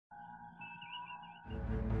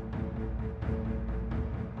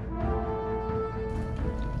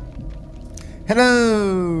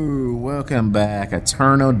Hello! Welcome back,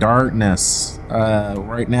 Eternal Darkness.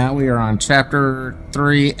 Right now we are on Chapter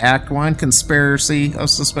 3, Act 1, Conspiracy of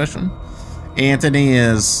Suspicion. Anthony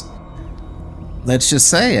is... let's just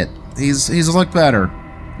say it. He's looked better.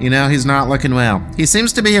 You know, he's not looking well. He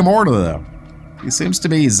seems to be immortal, though. He seems to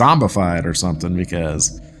be zombified or something,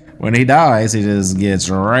 because when he dies, he just gets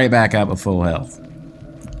right back up at full health.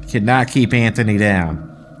 Cannot keep Anthony down.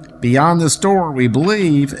 Beyond this door, we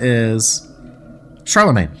believe, is...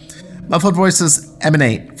 Charlemagne. Muffled voices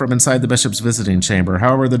emanate from inside the bishop's visiting chamber.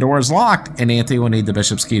 However, the door is locked, and Anthony will need the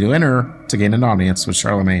bishop's key to enter to gain an audience with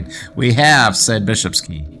Charlemagne. We have said bishop's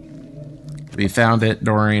key. We found it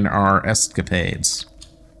during our escapades.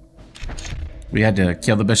 We had to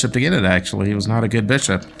kill the bishop to get it, actually. He was not a good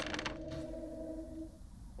bishop.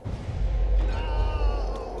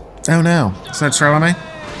 Oh no. Is that Charlemagne?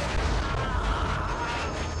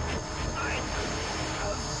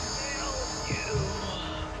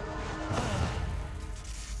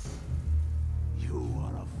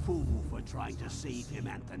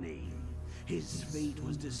 His fate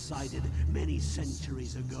was decided many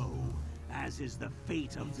centuries ago, as is the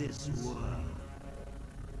fate of this world.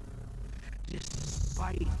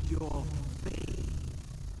 Despite your fate,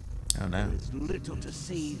 there is little to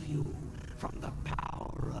save you from the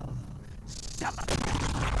power of Sanity.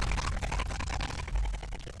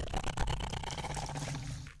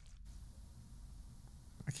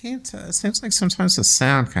 I can't tell. It seems like sometimes the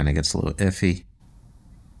sound kind of gets a little iffy.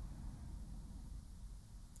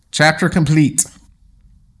 Chapter complete.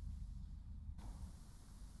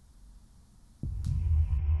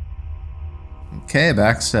 Okay,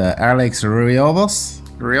 back to Alex Riovas.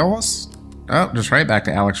 Oh, just right back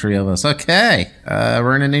to Alex Riovas. Okay,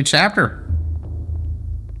 we're in a new chapter.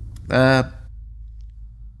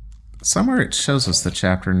 Somewhere it shows us the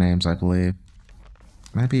chapter names, I believe.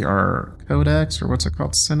 Maybe our codex, or what's it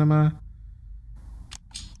called? Cinema?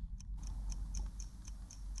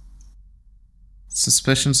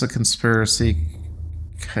 Suspicions of conspiracy.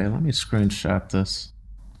 Okay, let me screenshot this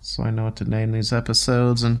so I know what to name these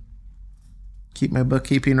episodes and keep my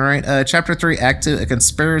bookkeeping right. Chapter 3, Act 2, A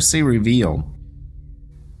Conspiracy Revealed.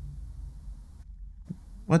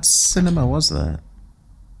 What cinema was that?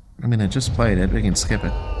 I mean, I just played it. We can skip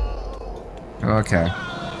it. Okay.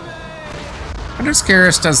 I'm just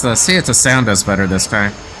curious, does the... see if the sound does better this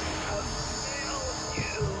time.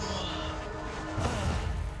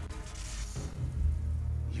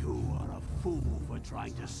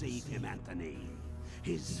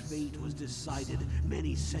 His fate was decided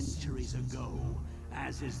many centuries ago,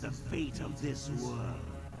 as is the fate of this world.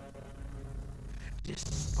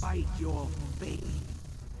 Despite your fate,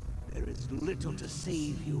 there is little to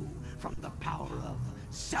save you from the power of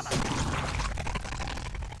Sanity.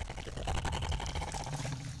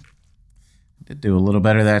 Did do a little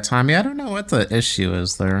better that time. Yeah, I don't know what the issue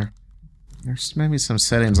is there. There's maybe some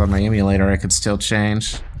settings on my emulator I could still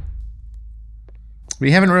change. We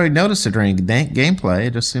haven't really noticed it during gameplay.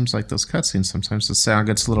 It just seems like those cutscenes, sometimes the sound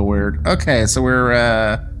gets a little weird. Okay, so we're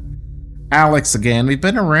Alex again. We've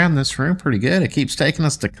been around this room pretty good. It keeps taking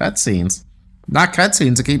us to cutscenes. Not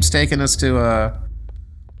cutscenes, it keeps taking us to,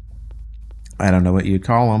 I don't know what you'd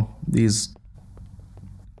call them. These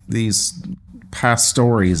past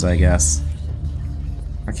stories, I guess.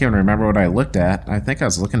 I can't remember what I looked at. I think I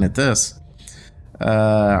was looking at this.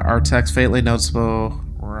 Our text fatally noticeable.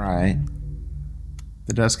 Right.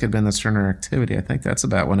 The dusk had been the sterner activity. I think that's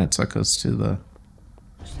about when it took us to the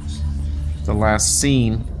last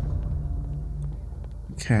scene.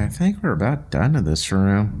 Okay, I think we're about done in this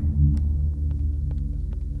room.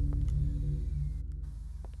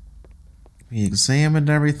 We examined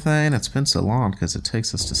everything. It's been so long because it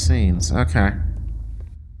takes us to scenes. Okay.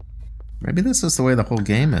 Maybe this is the way the whole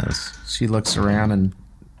game is. She looks around and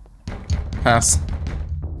past...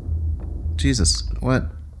 Jesus, what?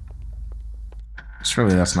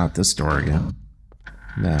 Surely that's not this door again.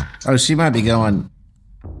 No. Oh, she might be going...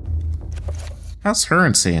 How's her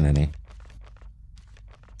in Sanity?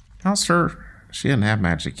 How's her... She didn't have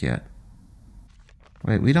magic yet.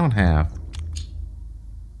 Wait, we don't have...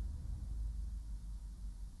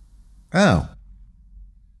 Oh.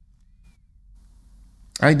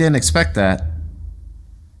 I didn't expect that.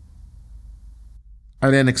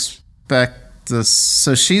 I didn't expect this...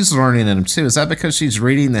 So she's learning them too. Is that because she's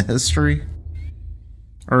reading the history?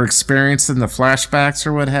 Or experiencing the flashbacks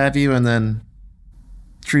or what have you, and then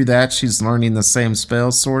through that she's learning the same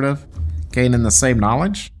spells, sort of? Gaining the same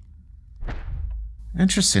knowledge?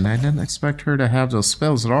 Interesting, I didn't expect her to have those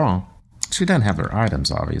spells at all. She doesn't have her items,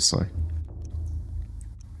 obviously.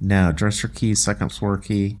 No, dresser key, second floor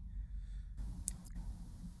key.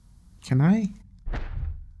 Can I?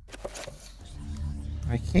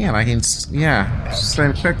 I can, yeah,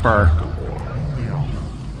 same quick bar.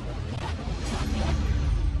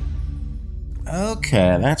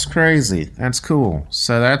 Okay, that's crazy. That's cool.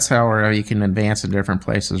 So that's how you can advance in different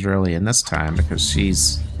places really in this time, because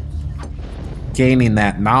she's gaining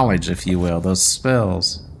that knowledge, if you will, those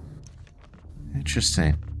spells.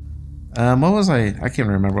 Interesting. What was I can't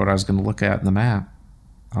remember what I was going to look at in the map,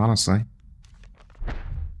 honestly.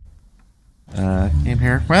 Came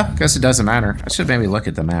here. Well, I guess it doesn't matter. I should maybe look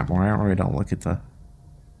at the map more. I really don't look at the...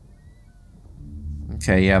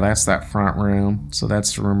 Okay, yeah, that's that front room. So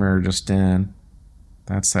that's the room we were just in.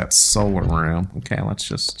 That's that solar room. Okay, let's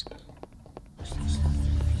just...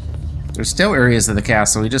 There's still areas of the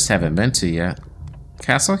castle we just haven't been to yet.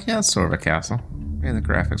 Castle? Yeah, it's sort of a castle. Man, the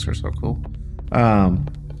graphics are so cool.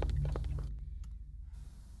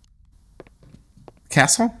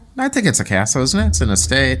 Castle? I think it's a castle, isn't it? It's an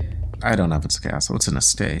estate. I don't know if it's a castle. It's an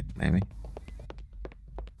estate, maybe.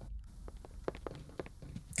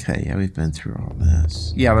 Okay, yeah, we've been through all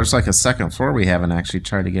this. Yeah, there's like a second floor we haven't actually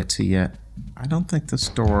tried to get to yet. I don't think this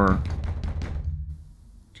door...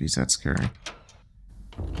 Jeez, that's scary.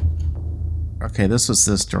 Okay, this was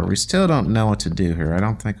this door. We still don't know what to do here. I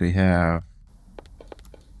don't think we have... I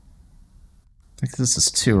think this is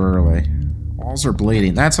too early. Walls are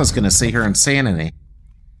bleeding. That's what's going to see her in Sanity.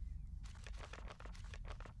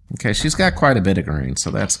 Okay, she's got quite a bit of green,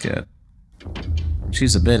 so that's good.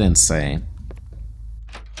 She's a bit insane.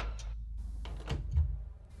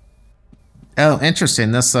 Oh,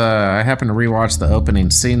 interesting. This, I happened to rewatch the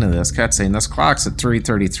opening scene of this cutscene. This clock's at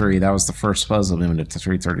 3:33. That was the first puzzle movement at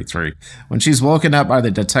 3:33. When she's woken up by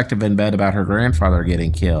the detective in bed about her grandfather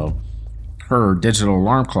getting killed, her digital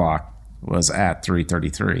alarm clock was at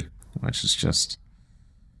 3:33, which is just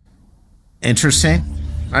interesting,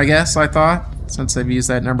 I guess, I thought, since they've used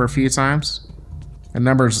that number a few times. The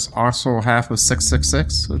number's also half of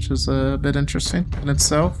 666, which is a bit interesting in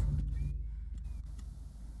itself.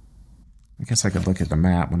 I guess I could look at the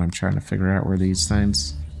map when I'm trying to figure out where these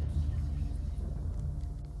things...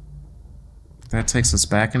 That takes us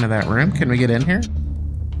back into that room. Can we get in here?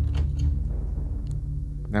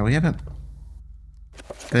 No, we haven't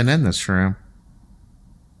been in this room.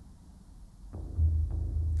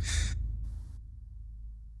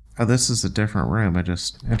 Oh, this is a different room.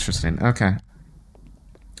 Interesting. Okay.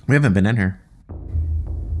 We haven't been in here.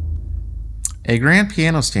 A grand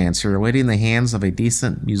piano stands here awaiting the hands of a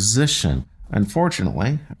decent musician.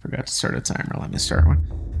 Unfortunately, I forgot to start a timer. Let me start one.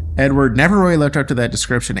 Edward never really lived up to that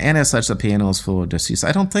description, and as such, the piano is full of disuse.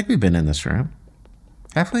 I don't think we've been in this room.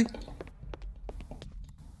 Have we?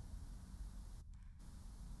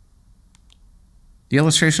 The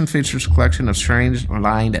illustration features a collection of strange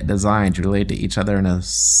lined designs related to each other in a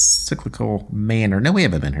cyclical manner. No, we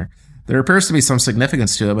haven't been here. There appears to be some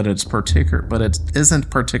significance to it, but it isn't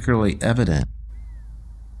particularly evident.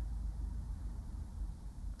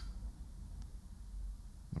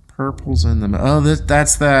 The purple's in the... Oh,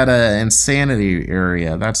 that's that Insanity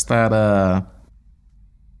area. That's that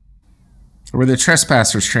where the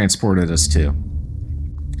trespassers transported us to.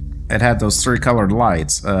 It had those 3 colored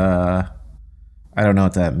lights. I don't know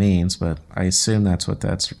what that means, but I assume that's what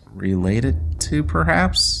that's related to,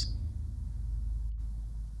 perhaps?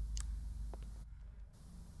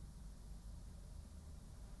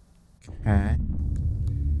 Okay.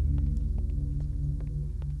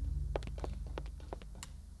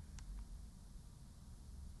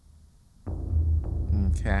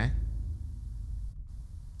 Okay.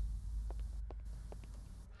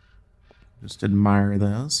 Just admire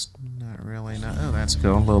those. Not really. No. Oh, that's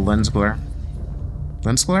cool. A little lens glare.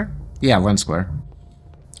 Lens glare? Yeah, lens glare.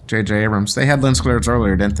 J.J. Abrams. They had lens glares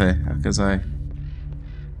earlier, didn't they? Because I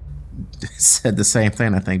said the same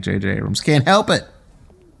thing, I think, J.J. Abrams. Can't help it.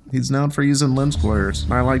 He's known for using lens glares.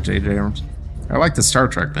 And I like J.J. Abrams. I like the Star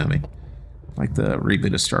Trek movie. I like the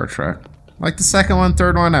reboot of Star Trek. Like the second one,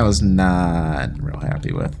 third one, I was not real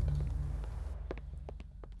happy with.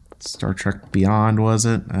 Star Trek Beyond, was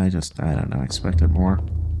it? I don't know, I expected more.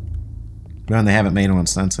 Well, they haven't made one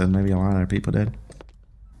since then. Maybe a lot of other people did.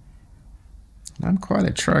 I'm quite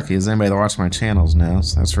a Trekkie, as anybody that watches my channels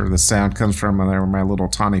knows. That's where the sound comes from. There, my little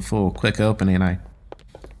tawny fool quick opening. I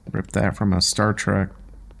ripped that from a Star Trek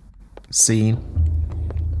scene.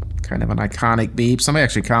 Kind of an iconic beep. Somebody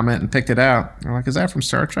actually commented and picked it out. They're like, is that from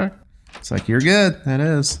Star Trek? It's like, you're good. That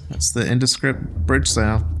is. That's the indescript bridge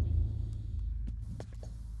sound.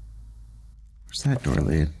 Where's that door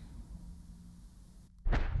lead?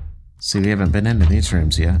 See, we haven't been into these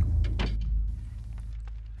rooms yet.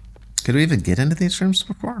 Could we even get into these rooms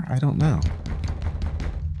before? I don't know.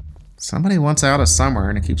 Somebody wants out of somewhere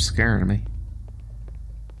and it keeps scaring me.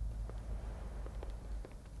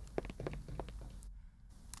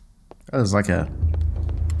 Oh, there's like a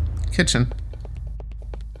kitchen.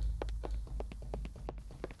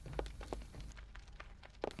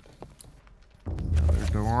 Another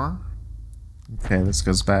door. Okay, this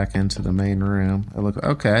goes back into the main room. Oh, look,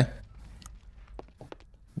 okay.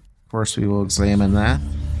 Of course, we will examine that.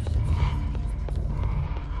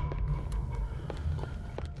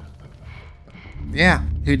 Yeah,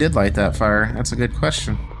 who did light that fire? That's a good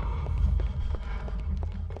question.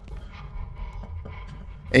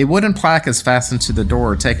 A wooden plaque is fastened to the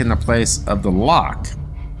door, taking the place of the lock.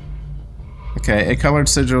 Okay, a colored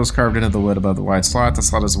sigil is carved into the wood above the wide slot. The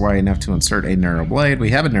slot is wide enough to insert a narrow blade.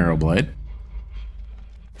 We have a narrow blade.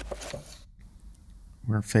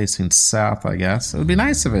 We're facing south, I guess. It would be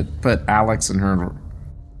nice if it put Alex and her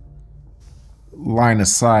line of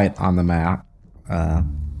sight on the map.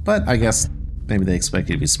 But I guess maybe they expect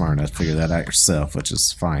you to be smart enough to figure that out yourself, which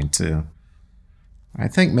is fine too. I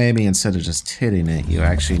think maybe instead of just hitting it, you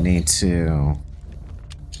actually need to,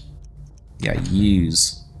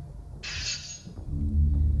 use.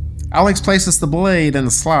 Alex places the blade in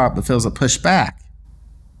the slot but feels it pushed back,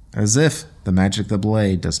 as if the magic of the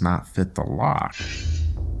blade does not fit the lock.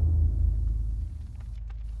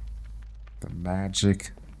 The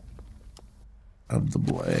magic of the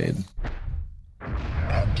blade.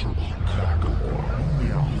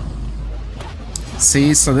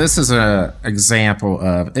 See, so this is an example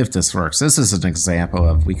of, if this works, this is an example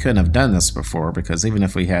of we couldn't have done this before, because even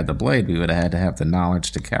if we had the blade, we would have had to have the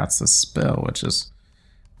knowledge to cast the spell, which is...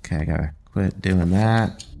 Okay, I gotta quit doing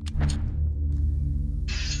that.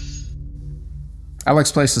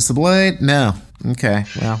 Alex places the blade? No. Okay,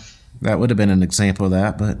 well, that would have been an example of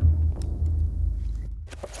that, but...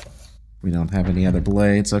 we don't have any other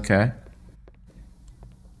blades, okay.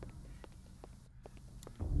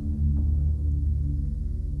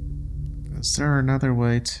 Is there another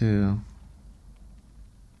way to...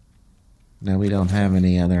 No, we don't have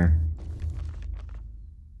any other...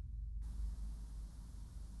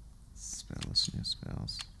 Spells, new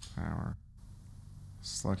spells, power.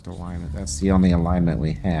 Select alignment. That's the only alignment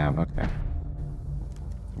we have, okay.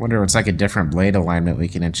 Wonder if it's like a different blade alignment we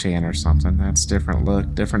can enchant or something. That's different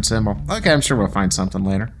look, different symbol. Okay, I'm sure we'll find something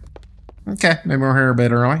later. Okay, maybe we're here a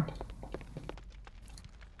bit early.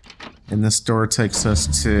 And this door takes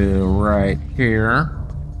us to right here.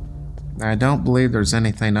 I don't believe there's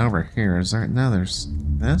anything over here. Is there? No, there's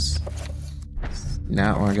this.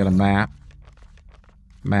 No, I got a map.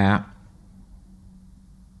 Map.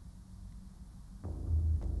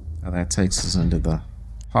 Oh, that takes us into the...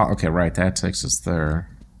 Oh, okay, right, that takes us there.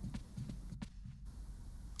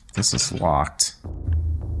 This is locked.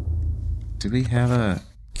 Do we have a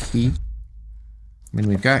key? I mean,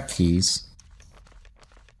 we've got keys.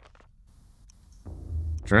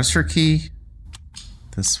 Dresser key?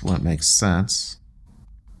 This won't make sense.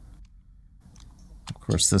 Of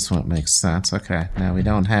course, this won't make sense. Okay, now we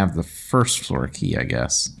don't have the first floor key, I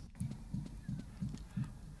guess.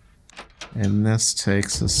 And this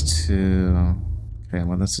takes us to... Okay,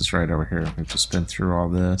 well, this is right over here. We've just been through all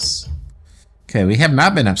this. Okay, we have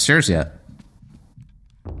not been upstairs yet.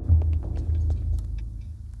 Okay,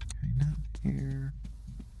 not here.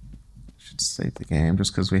 Should save the game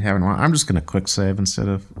just because we haven't... I'm just going to quick save instead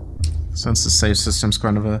of... Since the save system's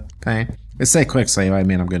kind of a pain. I say quick save, I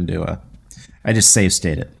mean I'm going to do a... I just save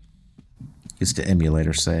state it. Used to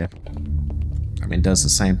emulator save. I mean, it does the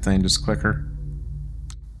same thing, just quicker.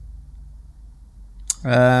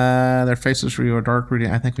 Their faces reveal dark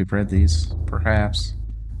reading. I think we've read these, perhaps.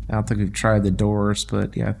 I don't think we've tried the doors,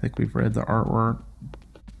 but yeah, I think we've read the artwork.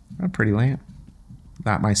 A pretty lamp.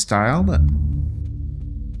 Not my style, but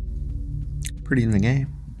pretty in the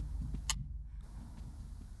game.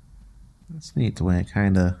 That's neat the way it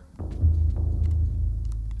kind of...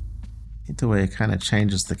 Neat the way it kind of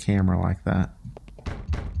changes the camera like that.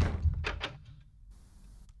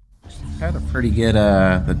 Had a pretty good,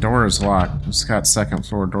 the door is locked. It's got second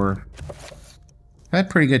floor door.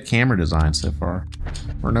 Had pretty good camera design so far.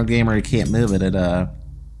 We're no gamer, you can't move it.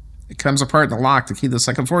 It comes apart in the lock. The key to the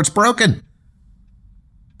second floor, it's broken!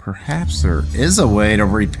 Perhaps there is a way to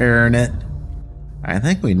repairing it. I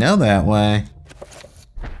think we know that way.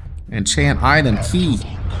 Enchant item key.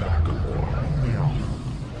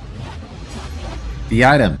 The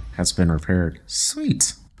item has been repaired.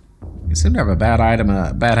 Sweet. We seem to have a bad item,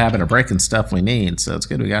 a bad habit of breaking stuff we need, so it's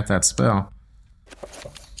good we got that spell.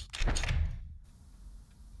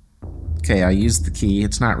 Okay, I used the key.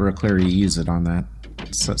 It's not real clear you use it on that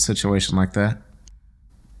situation like that.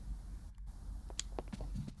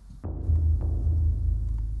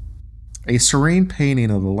 A serene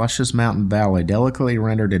painting of the luscious mountain valley, delicately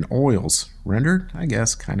rendered in oils. Rendered? I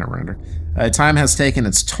guess, kind of rendered. Time has taken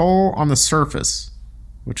its toll on the surface,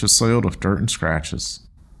 which is soiled with dirt and scratches.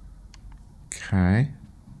 Okay.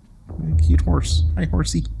 Cute horse. Hi,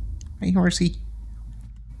 horsey. Hi, horsey.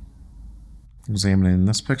 Examining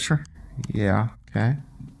this picture. Yeah, okay.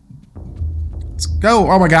 Let's go.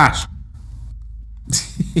 Oh my gosh.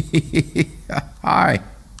 Hi.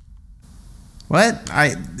 What?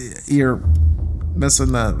 You're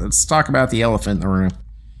missing the... Let's talk about the elephant in the room.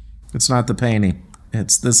 It's not the painting.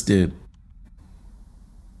 It's this dude.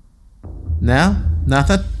 No?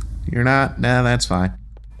 Nothing? You're not? No, that's fine.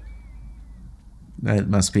 That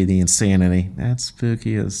must be the insanity. That's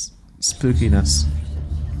spooky as spookiness.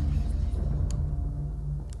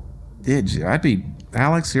 I'd be...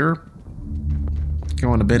 Alex, you're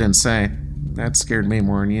going a bit insane. That scared me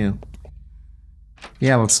more than you.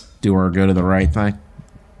 Yeah, let's do our go to the right thing.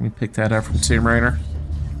 Let me pick that up from Tomb Raider.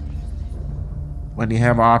 When you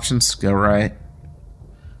have options, go right.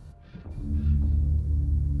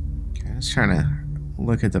 Okay, I was trying to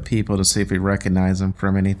look at the people to see if we recognize them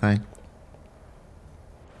from anything.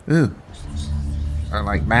 Ooh. Or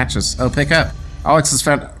like matches. Oh, pick up. Alex has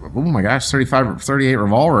found... Oh my gosh, 35 or 38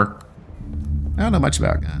 revolver. I don't know much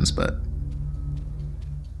about guns, but...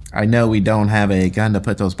 I know we don't have a gun to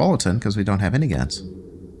put those bullets in because we don't have any guns.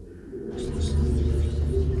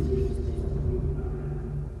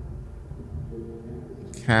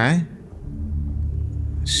 Okay.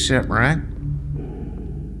 Shipwreck.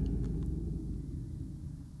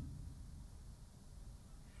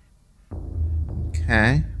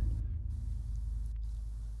 Okay.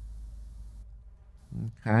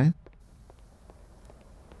 Okay.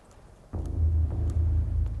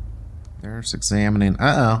 There's examining.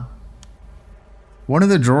 Uh-oh. One of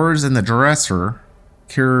the drawers in the dresser,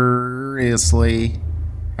 curiously,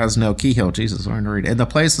 has no keyhole. Jesus, I'm going to read. In the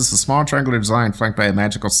place is a small triangular design flanked by a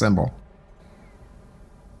magical symbol.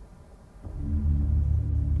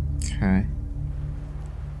 Okay.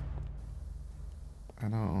 I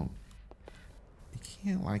don't... You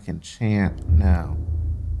can't, like, enchant... No.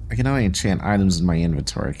 I can only enchant items in my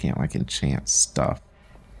inventory. I can't, like, enchant stuff.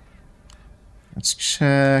 Let's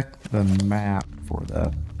check the map for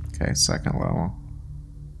the... Okay, second level.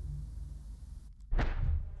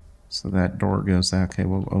 So that door goes... Okay,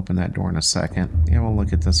 we'll open that door in a second. Yeah, we'll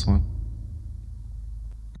look at this one.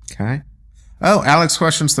 Okay. Oh, Alex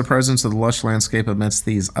questions the presence of the lush landscape amidst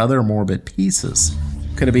these other morbid pieces.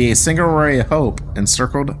 Could it be a single ray of hope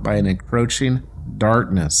encircled by an encroaching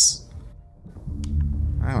darkness?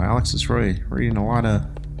 Wow, Alex is really reading a lot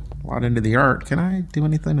into the art. Can I do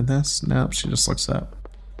anything to this? Nope, she just looks up.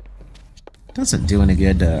 Doesn't do any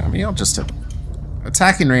good to... I mean, I'll just...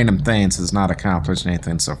 Attacking random things has not accomplished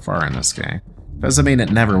anything so far in this game. Doesn't mean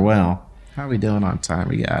it never will. How are we doing on time?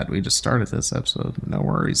 We just started this episode. No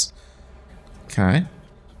worries. Okay.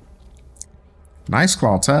 Nice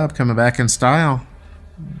claw tub coming back in style.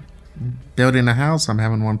 Building a house, I'm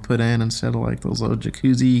having one put in instead of like those little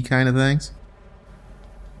jacuzzi kind of things.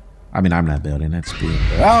 I mean, I'm not building, it's being...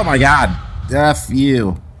 Oh my god! F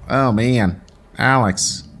you. Oh man.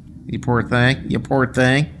 Alex. You poor thing. You poor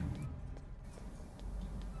thing.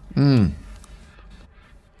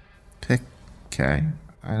 Pick... Okay.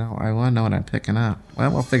 I want to know what I'm picking up.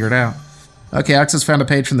 Well, we'll figure it out. Okay, Alex has found a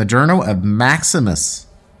page from the Journal of Maximilian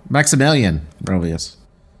Rovius.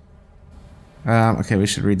 Okay, we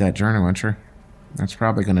should read that journal entry. That's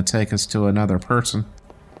probably going to take us to another person.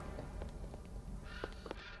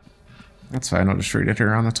 That's fine, I'll just read it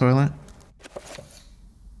here on the toilet.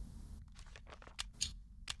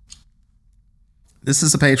 This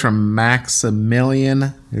is a page from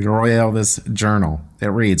Maximilian Rovius' journal. It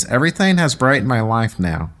reads, everything has brightened my life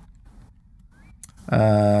now.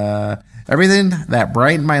 Everything that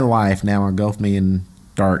brightened my life now engulfed me in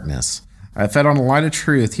darkness. I fed on the light of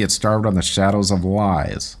truth, yet starved on the shadows of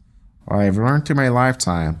lies. I have learned through my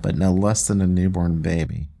lifetime, but no less than a newborn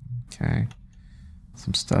baby. Okay.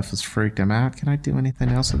 Some stuff has freaked him out. Can I do anything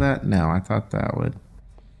else with that? No, I thought that would.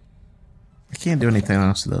 I can't do anything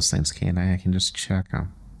else with those things, can I? I can just check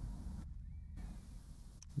them.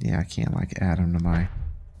 Yeah, I can't, like, add them to my...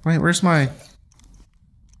 Wait, where's my...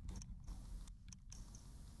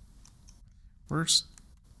 Where's...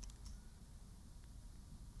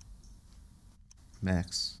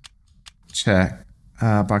 Mix. Check.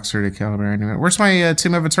 Box 30 caliber. Where's my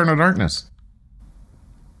Tomb of Eternal Darkness?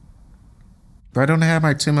 But I don't have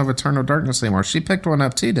my Tomb of Eternal Darkness anymore. She picked one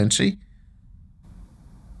up too, didn't she?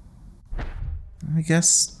 I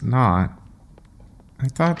guess not. I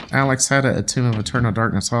thought Alex had a Tomb of Eternal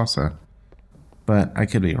Darkness also. But I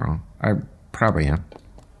could be wrong. I probably am.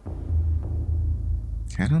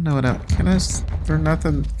 I don't know what else. Can I... Is there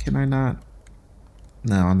nothing... Can I not...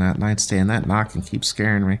 No, on that nightstand. That knocking keeps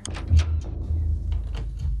scaring me.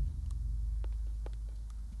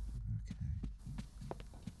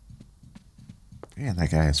 Man,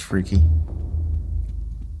 that guy is freaky.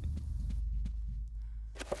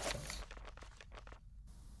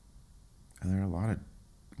 Are there a lot of...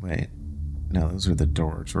 Wait. No, those are the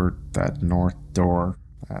doors. Or that north door.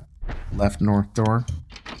 That left north door.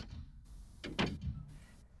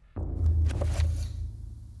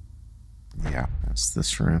 Yeah, that's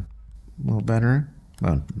this room. A little better.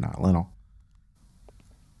 Well, not little.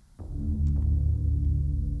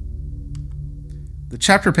 The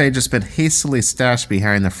chapter page has been hastily stashed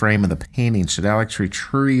behind the frame of the painting. Should Alex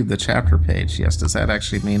retrieve the chapter page? Yes, does that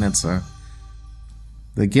actually mean it's a...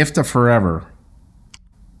 The gift of forever.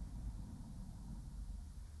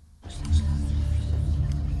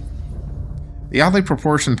 The oddly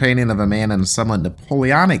proportioned painting of a man in a somewhat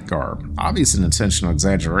Napoleonic garb. Obviously an intentional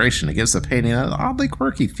exaggeration. It gives the painting an oddly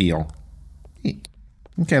quirky feel. Neat.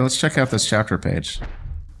 Okay, let's check out this chapter page.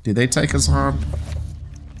 Do they take us on?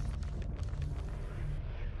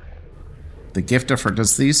 The gift of...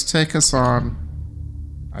 Does these take us on?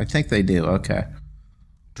 I think they do. Okay.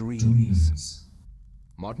 Dreams.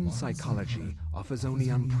 Modern psychology offers only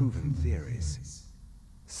unproven theories.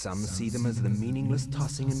 Some see them as the meaningless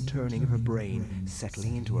tossing and turning of a brain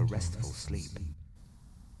settling into a restful sleep.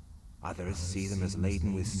 Others see them as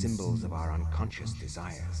laden with symbols of our unconscious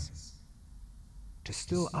desires. To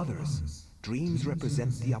still others, dreams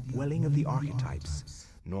represent the upwelling of the archetypes,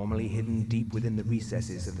 normally hidden deep within the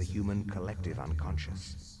recesses of the human collective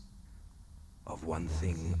unconscious. Of one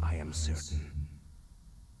thing I am certain.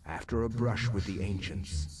 After a brush with the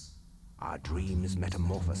ancients, our dreams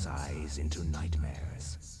metamorphosize into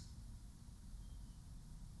nightmares.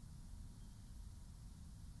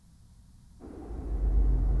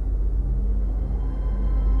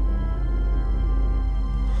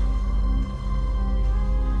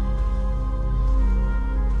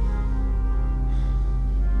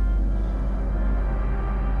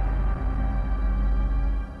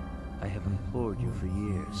 I have implored you for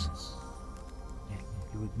years.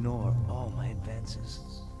 You ignore all my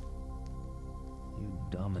advances. You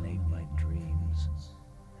dominate my dreams,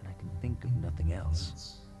 and I can think of nothing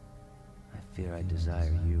else. I fear I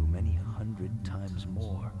desire you many 100 times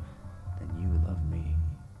more than you love me.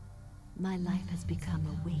 My life has become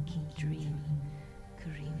a waking dream,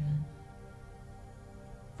 Karim.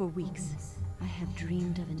 For weeks, I have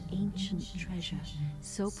dreamed of an ancient treasure,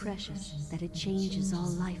 so precious that it changes all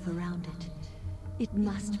life around it. It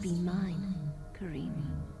must be mine,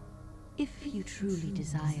 Karim. If you truly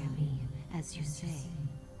desire me, as you say,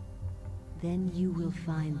 then you will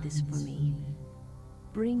find this for me.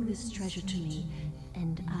 Bring this treasure to me,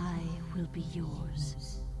 and I will be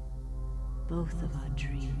yours. Both of our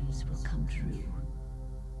dreams will come true.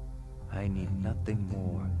 I need nothing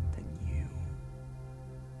more than you.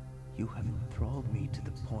 You have enthralled me to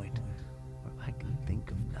the point where I can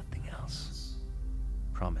think of nothing else.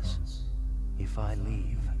 Promise, if I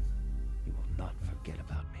leave, you will not forget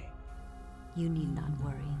about me. You need not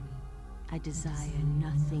worry. I desire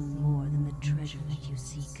nothing more than the treasure that you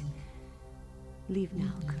seek. Leave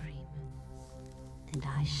now, Karim, and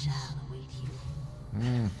I shall await you.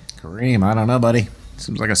 Karim, I don't know, buddy.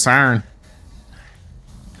 Seems like a siren.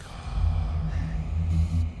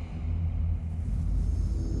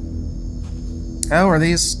 Oh, are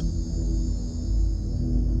these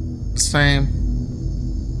the same?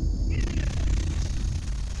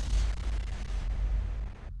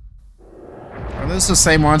 Are those the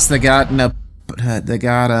same ones that got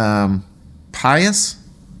Pious?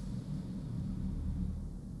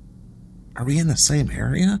 Are we in the same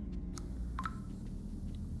area?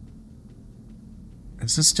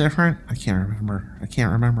 Is this different? I can't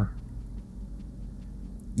remember.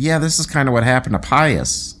 Yeah, this is kind of what happened to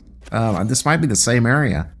Pious. This might be the same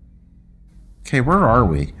area. Okay, where are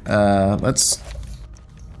we? Let's...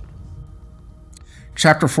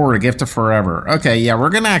 Chapter 4, The Gift of Forever. Okay, yeah, we're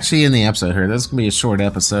going to actually end the episode here. This is going to be a short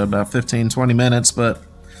episode, about 15-20 minutes, but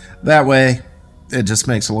that way it just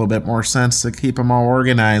makes a little bit more sense to keep them all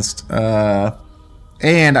organized. And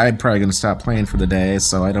I'm probably going to stop playing for the day,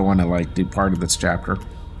 so I don't want to, like, do part of this chapter.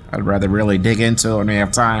 I'd rather really dig into it when we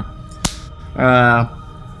have time.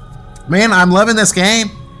 Man, I'm loving this game.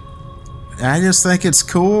 I just think it's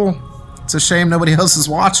cool. It's a shame nobody else is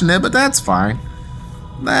watching it, but that's fine.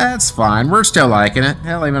 That's fine. We're still liking it.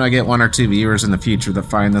 Hell, even if I get 1 or 2 viewers in the future that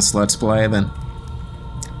find this Let's Play, then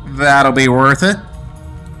that'll be worth it.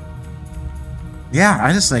 Yeah,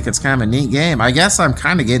 I just think it's kind of a neat game. I guess I'm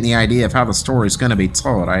kind of getting the idea of how the story's going to be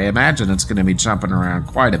told. I imagine it's going to be jumping around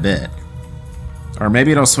quite a bit. Or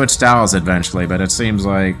maybe it'll switch styles eventually, but it seems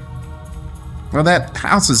like... Well, that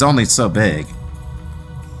house is only so big.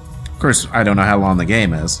 Of course, I don't know how long the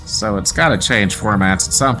game is, so it's got to change formats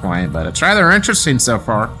at some point, but it's rather interesting so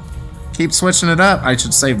far. Keep switching it up. I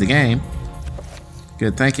should save the game.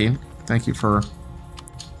 Good thinking. Thank you for...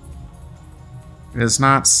 It is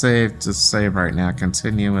not saved to save right now.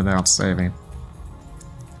 Continue without saving.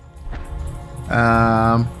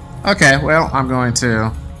 Okay, well, I'm going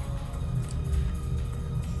to...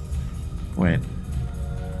 Wait.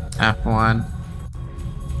 F1.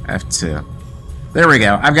 F2. There we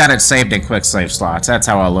go. I've got it saved in quick save slots. That's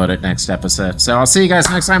how I'll load it next episode. So I'll see you guys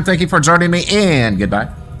next time. Thank you for joining me, and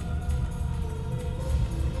goodbye.